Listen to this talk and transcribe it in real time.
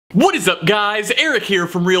What is up, guys? Eric here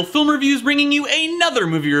from Real Film Reviews, bringing you another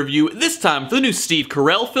movie review, this time for the new Steve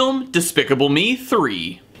Carell film, Despicable Me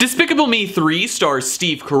 3. Despicable Me 3 stars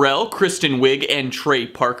Steve Carell, Kristen Wiig, and Trey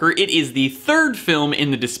Parker. It is the third film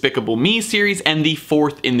in the Despicable Me series and the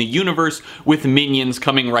fourth in the universe, with Minions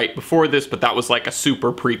coming right before this, but that was like a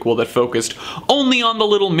super prequel that focused only on the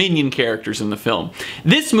little Minion characters in the film.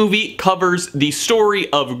 This movie covers the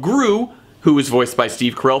story of Gru, who is voiced by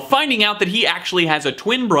Steve Carell, finding out that he actually has a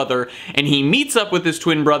twin brother, and he meets up with his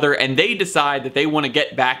twin brother, and they decide that they want to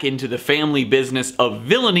get back into the family business of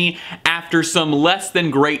villainy after some less than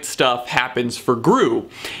great stuff happens for Gru.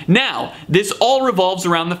 Now, this all revolves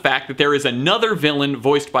around the fact that there is another villain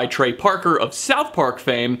voiced by Trey Parker of South Park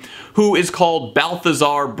fame, who is called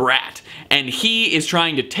Balthazar Brat, and he is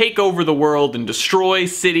trying to take over the world and destroy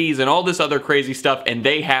cities and all this other crazy stuff, and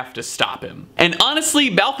they have to stop him. And honestly,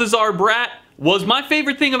 Balthazar Brat was my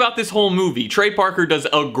favorite thing about this whole movie. Trey Parker does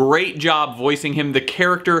a great job voicing him. The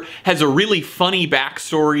character has a really funny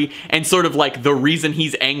backstory, and sort of like the reason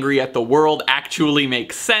he's angry at the world actually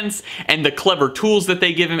makes sense, and the clever tools that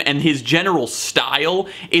they give him and his general style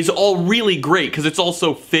is all really great because it's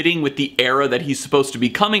also fitting with the era that he's supposed to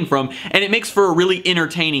be coming from, and it makes for a really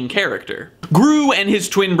entertaining character. Gru and his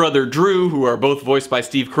twin brother Drew, who are both voiced by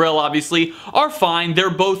Steve Carell obviously, are fine.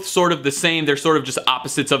 They're both sort of the same. They're sort of just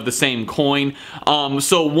opposites of the same coin.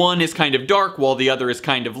 So one is kind of dark while the other is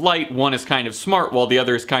kind of light. One is kind of smart while the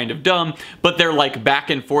other is kind of dumb. But their like back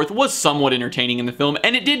and forth was somewhat entertaining in the film,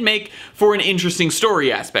 and it did make for an interesting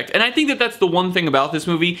story aspect. And I think that that's the one thing about this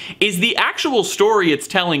movie, is the actual story it's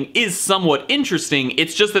telling is somewhat interesting.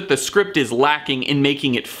 It's just that the script is lacking in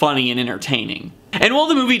making it funny and entertaining. And while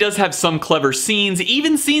the movie does have some clever scenes,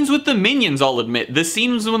 even scenes with the Minions, I'll admit, the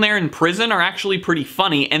scenes when they're in prison are actually pretty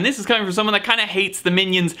funny, and this is coming from someone that kind of hates the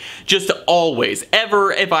Minions just always.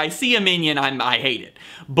 Ever, if I see a Minion, I hate it.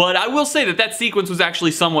 But I will say that that sequence was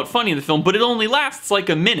actually somewhat funny in the film, but it only lasts like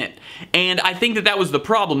a minute. And I think that that was the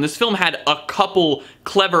problem. This film had a couple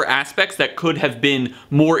clever aspects that could have been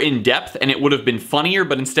more in-depth, and it would have been funnier,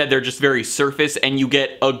 but instead they're just very surface, and you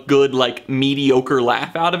get a good, like, mediocre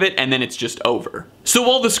laugh out of it, and then it's just over. So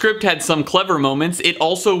while the script had some clever moments, it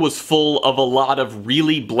also was full of a lot of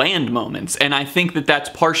really bland moments, and I think that that's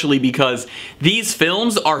partially because these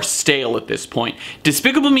films are stale at this point.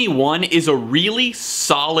 Despicable Me 1 is a really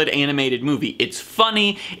solid animated movie. It's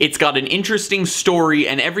funny, it's got an interesting story,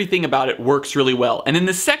 and everything about it works really well. And then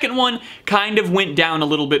the second one kind of went down a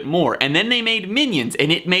little bit more, and then they made Minions,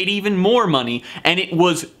 and it made even more money, and it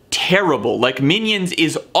was terrible. Like, Minions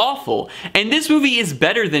is awful, and this movie is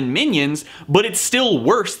better than Minions, but it's still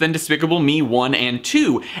worse than Despicable Me 1 and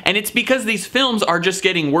 2, and it's because these films are just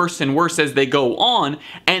getting worse and worse as they go on,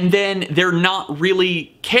 and then they're not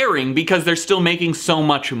really caring because they're still making so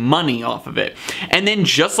much money off of it. And then,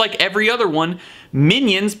 just like every other one,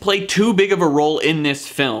 Minions play too big of a role in this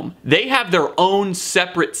film. They have their own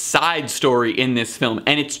separate side story in this film,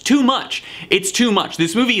 and it's too much. It's too much.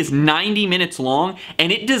 This movie is 90 minutes long,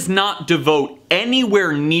 and it does not devote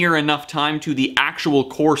anywhere near enough time to the actual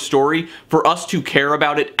core story for us to care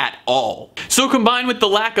about it at all. So combined with the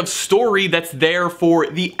lack of story that's there for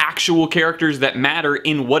the actual characters that matter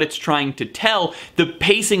in what it's trying to tell, the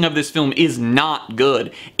pacing of this film is not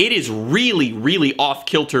good. It is really, really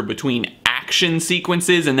off-kilter between action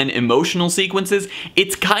sequences and then emotional sequences.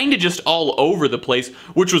 It's kind of just all over the place,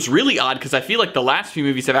 which was really odd because I feel like the last few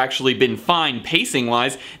movies have actually been fine pacing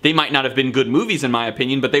wise. They might not have been good movies in my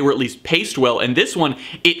opinion, but they were at least paced well, and this one,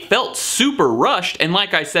 it felt super rushed, and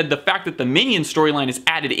like I said, the fact that the Minion storyline is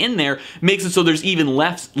added in there makes it so there's even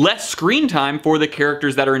less screen time for the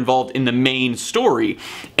characters that are involved in the main story,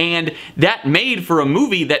 and that made for a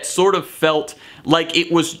movie that sort of felt like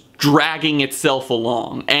it was dragging itself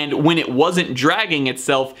along. And when it wasn't dragging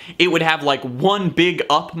itself, it would have like one big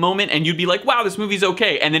up moment and you'd be like, wow, this movie's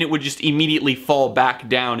okay, and then it would just immediately fall back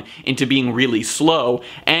down into being really slow.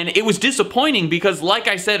 And it was disappointing because, like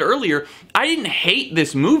I said earlier, I didn't hate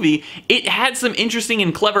this movie. It had some interesting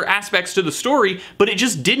and clever aspects to the story, but it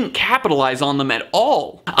just didn't capitalize on them at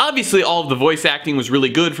all. Obviously, all of the voice acting was really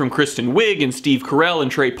good from Kristen Wiig and Steve Carell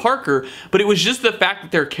and Trey Parker, but it was just the fact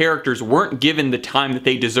that their characters weren't given the time that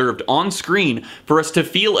they deserved on screen for us to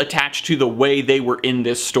feel attached to the way they were in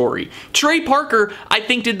this story. Trey Parker, I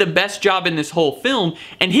think, did the best job in this whole film,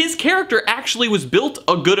 and his character actually was built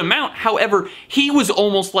a good amount. However, he was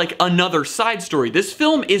almost like another side story. This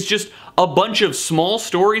film is just a bunch of small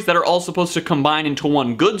stories that are all supposed to combine into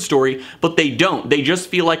one good story, but they don't. They just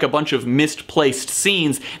feel like a bunch of misplaced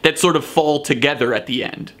scenes that sort of fall together at the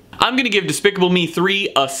end. I'm gonna give Despicable Me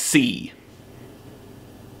 3 a C.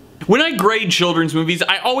 When I grade children's movies,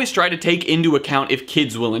 I always try to take into account if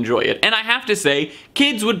kids will enjoy it, and I have to say,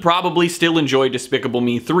 kids would probably still enjoy Despicable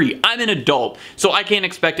Me 3. I'm an adult, so I can't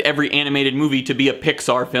expect every animated movie to be a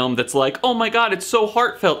Pixar film that's like, oh my god, it's so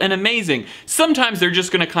heartfelt and amazing. Sometimes they're just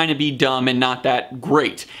gonna kind of be dumb and not that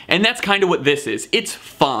great, and that's kind of what this is. It's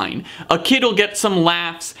fine. A kid will get some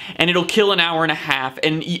laughs, and it'll kill an hour and a half,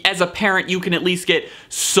 and as a parent, you can at least get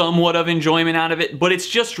somewhat of enjoyment out of it, but it's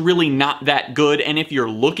just really not that good, and if you're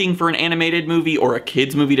looking for an animated movie or a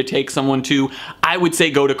kids movie to take someone to, I would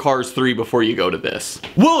say go to Cars 3 before you go to this.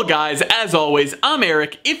 Well guys, as always, I'm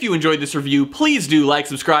Eric. If you enjoyed this review, please do like,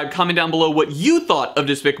 subscribe, comment down below what you thought of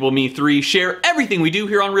Despicable Me 3, share everything we do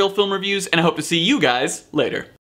here on Real Film Reviews, and I hope to see you guys later.